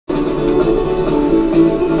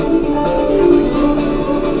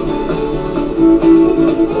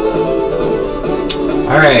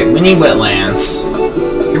Alright, we need wetlands.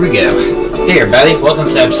 Here we go. Hey everybody, welcome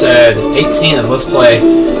to episode 18 of Let's Play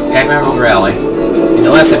Pacman Rally. In the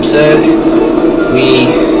last episode, we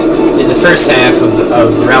did the first half of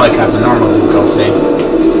the Rally Cup in normal difficulty.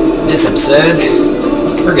 This episode,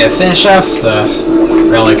 we're going to finish off the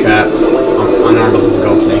Rally Cup on normal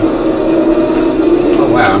difficulty.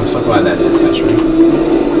 Oh wow, I'm so glad that didn't touch me.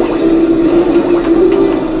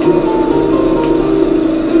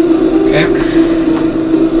 Okay.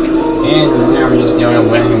 And now we're just doing a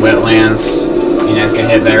winning wetlands. You guys got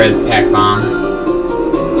hit by a red Pacman.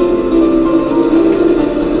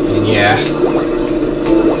 And yeah.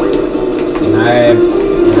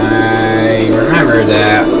 And I remember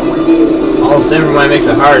that almost everyone makes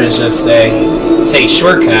it hard is just they take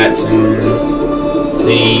shortcuts and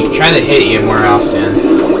they try to hit you more often.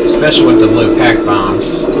 Especially with the blue pack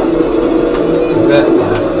bombs. But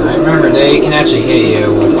I remember they can actually hit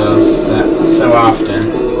you with those so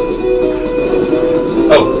often.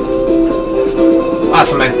 Oh,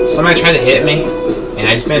 somebody tried to hit me, and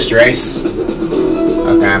I just finished the race.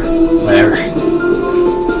 Okay, whatever.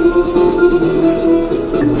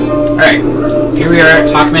 Alright, here we are at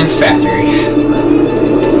Pacman's factory.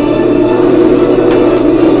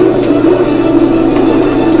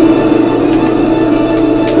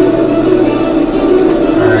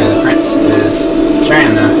 Alright, the prince is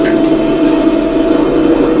trying to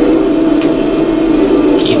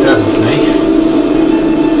keep up with me.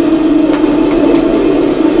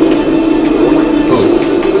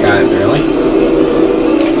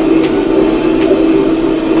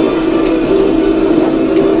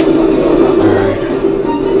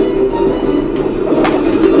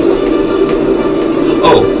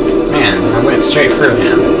 Straight through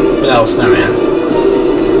him. For that little snowman.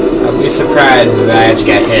 I'd be surprised if I actually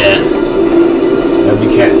got hit. That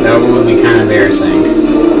would be kind of embarrassing.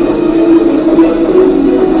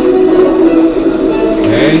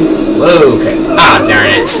 Okay. Whoa, okay. Ah, darn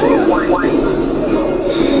it.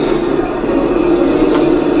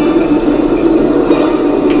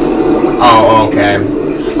 Oh, okay.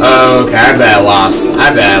 Okay, I bet I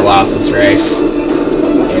lost this race.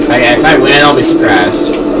 If I win, I'll be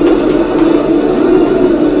surprised.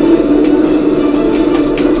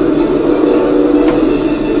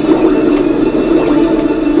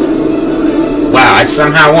 I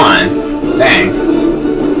somehow won. Dang.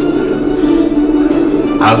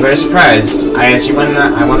 I was very surprised. I actually won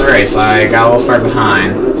the race. I got a little far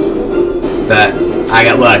behind. But I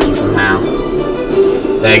got lucky somehow.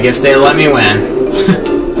 I guess they let me win.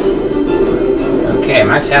 Okay,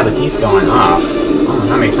 my tablet keeps going off. I don't know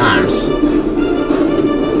how many times.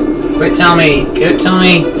 Quit telling me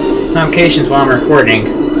notifications while I'm recording.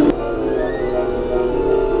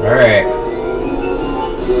 Alright.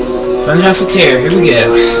 Funhouse of Terror, here we go.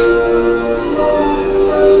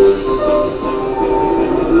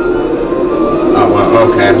 Oh, well,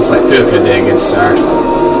 okay, looks like Puka did a good start.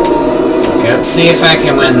 Okay, let's see if I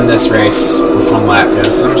can win this race with one lap,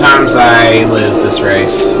 because sometimes I lose this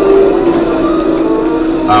race.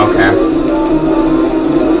 Oh, okay.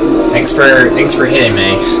 Thanks for hitting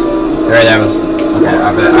me. Right, that was... Okay,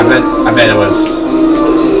 I bet it was...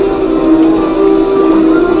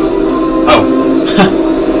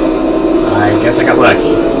 I guess I got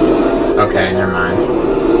lucky. Okay, never mind.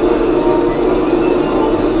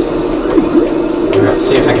 Let's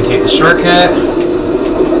see if I can take the shortcut.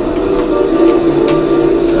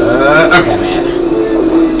 Okay, man.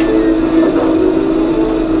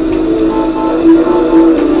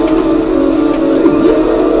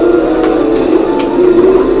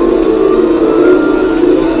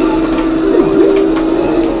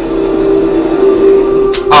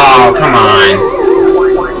 Oh, come on.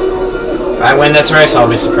 If I win this race, I'll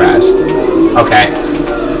be surprised. Okay.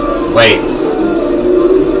 Wait.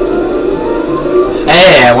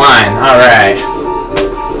 Hey, I won. Alright.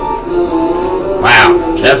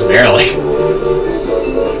 Wow. Just barely.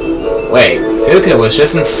 Wait. Puka was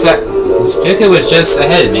just Puka was just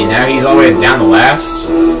ahead of me. Now he's all the way down the last?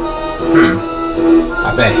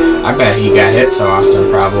 I bet he got hit so often,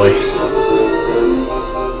 probably.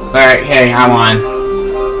 Alright, hey, I won.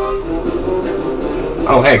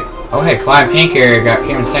 Oh hey, Clyde Pinker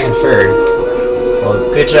came in second third. Well,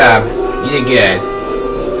 good job. You did good.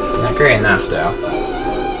 Not great enough though.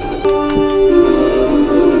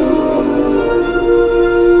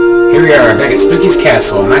 Here we are, back at Spooky's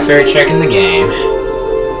Castle, my favorite track in the game.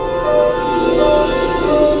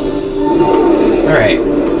 Alright.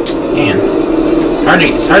 Man.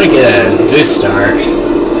 It's hard to get a boost start.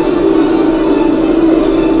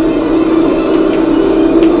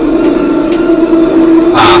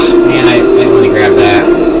 Ah, man, I didn't want to grab that.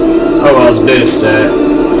 Oh well, let's boost it.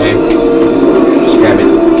 Okay. Just grab it.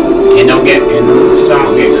 And don't get, and still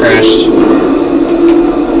don't get crushed.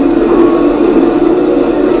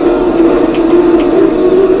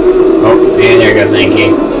 Oh, and there goes Inky.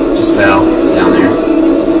 Just fell down there.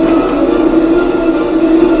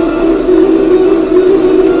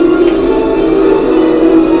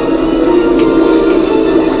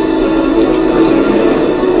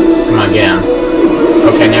 Come on, get him.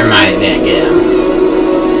 Okay, never mind, it didn't get him.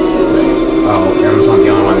 Wait. Oh, Aaron's not the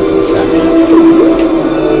only one that's in second.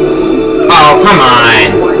 Oh, come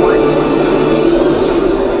on!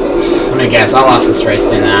 I'm gonna guess, I lost this race,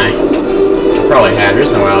 didn't I? I probably had.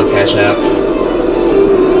 There's no way I'll catch up.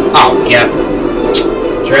 Oh, yep.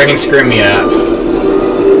 Dragon screwed me up.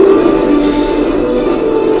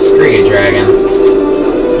 Screw you, Dragon.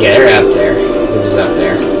 Yeah, they're up there. They're just up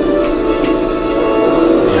there.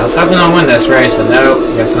 Yeah, I was hoping I'll win this race, but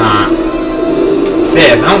nope, guess not.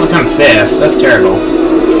 Fifth. I don't become fifth. That's terrible.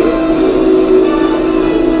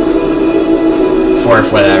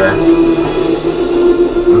 Fourth, whatever.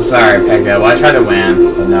 I'm sorry, pacdevil. I tried to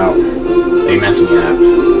win, but no. They messed me up.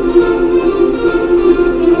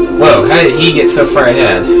 Whoa, how did he get so far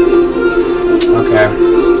ahead? Okay.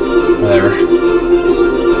 Whatever.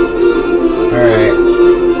 Alright.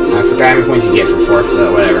 I forgot how many points you get for fourth,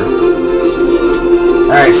 but whatever.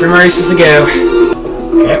 Alright, 3 more races to go.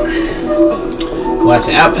 Okay. Collapse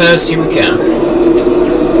to outpost, here we come.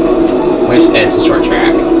 Which, it's a short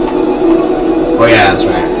track. Oh yeah, that's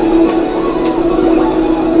right.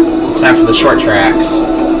 It's time for the short tracks.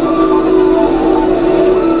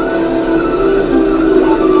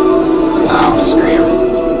 Oh, screw you.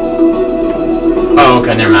 Oh,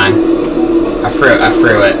 okay, never mind. I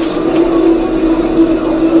threw it.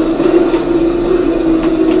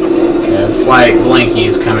 Okay, it's like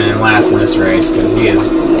Blinky's coming in last in this race because he is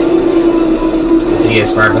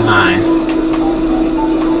far behind.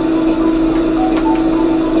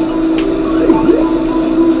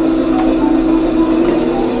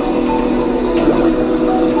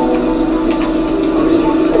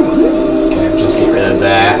 Okay, just get rid of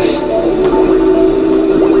that.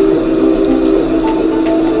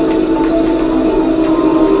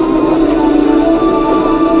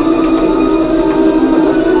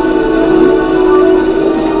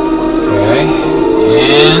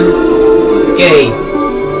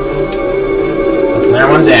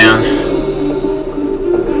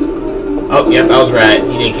 Yep, I was right.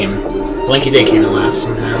 He did came. Blinky did came in last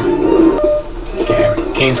somehow. Okay,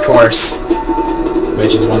 Kane's course,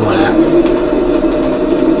 which is 1 lap.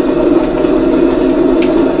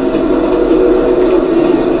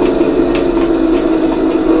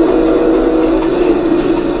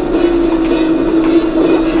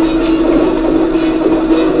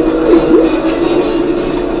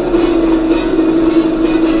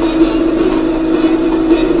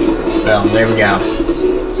 Well, there we go.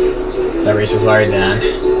 That race is already done.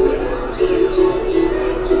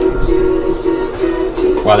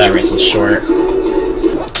 Wow, that race was short.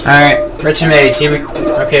 Alright, Rich and Maze, here we...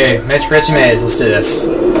 Okay, Rich and Maze, let's do this.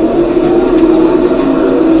 Alright.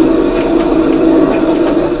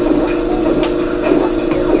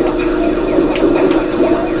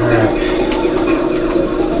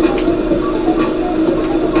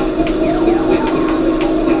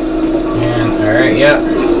 And, alright, yep.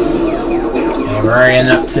 And we're already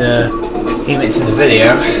up to... minutes in the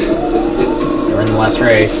video. We're in the last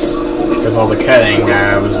race because all the cutting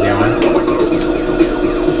I was doing.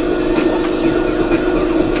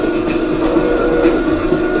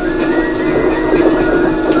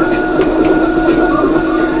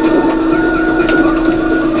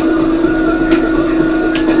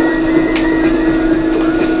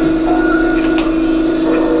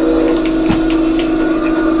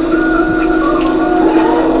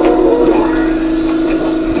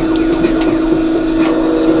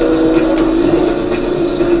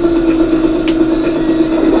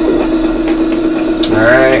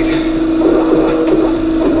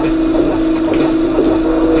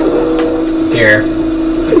 Here.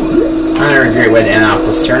 Another great way to end off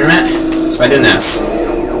this tournament is by doing this.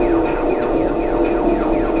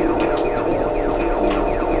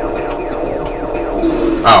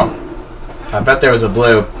 Oh. I bet there was a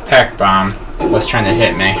blue pack bomb was trying to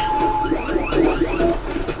hit me.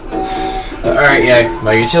 Alright, yeah.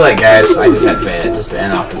 Well, you're too late, guys. I just had to fit it just to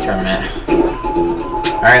end off the tournament.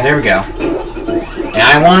 Alright, there we go. And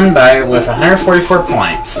I won with 144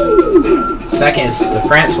 points. Second is the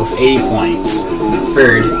Prince with 80 points.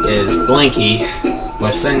 Third is Blinky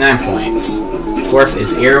with 79 points. Fourth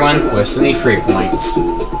is Irwin with 73 points.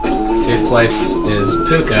 Fifth place is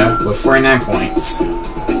Puka with 49 points.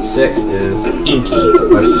 Sixth is Inky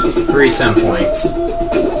with 37 points.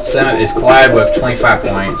 Seventh is Clyde with 25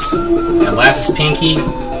 points. And last is Pinky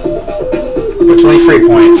with 23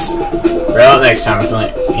 points. Well, next time,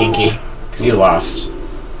 Pinky, because you lost.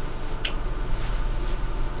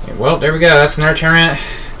 Okay, well, there we go. That's another tournament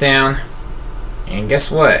down. And guess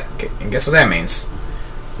what? And guess what that means?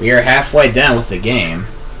 We are halfway done with the game.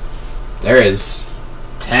 There is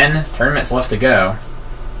 10 tournaments left to go.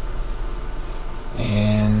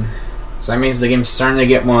 And so that means the game's starting to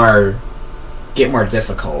get more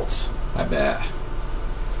difficult, I bet.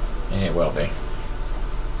 And it will be.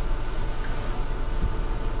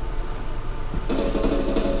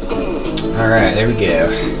 Alright, there we go.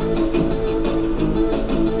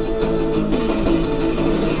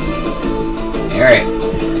 Alright.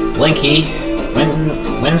 Blinky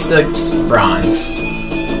wins the bronze.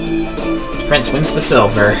 Prince wins the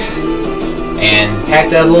silver. And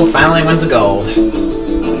Pacdevil finally wins the gold.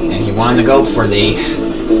 And he won the gold for the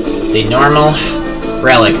normal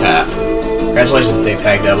Rally Cup. Congratulations to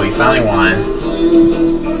Pacdevil, you finally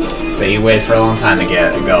won. But you waited for a long time to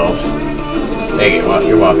get a gold. There you go,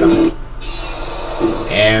 you're welcome.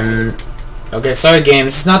 And okay, sorry game,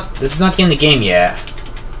 this is not the end of the game yet.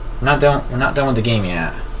 We're not done with the game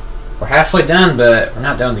yet. We're halfway done, but we're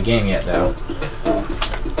not done with the game yet though.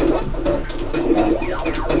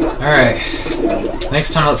 Alright.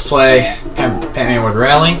 Next time let's play Pacman World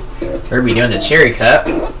Rally. We're gonna be doing the Cherry Cup,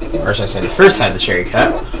 or should I say the first side of the Cherry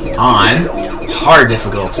Cup, on hard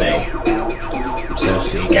difficulty. So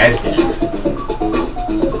see you guys then.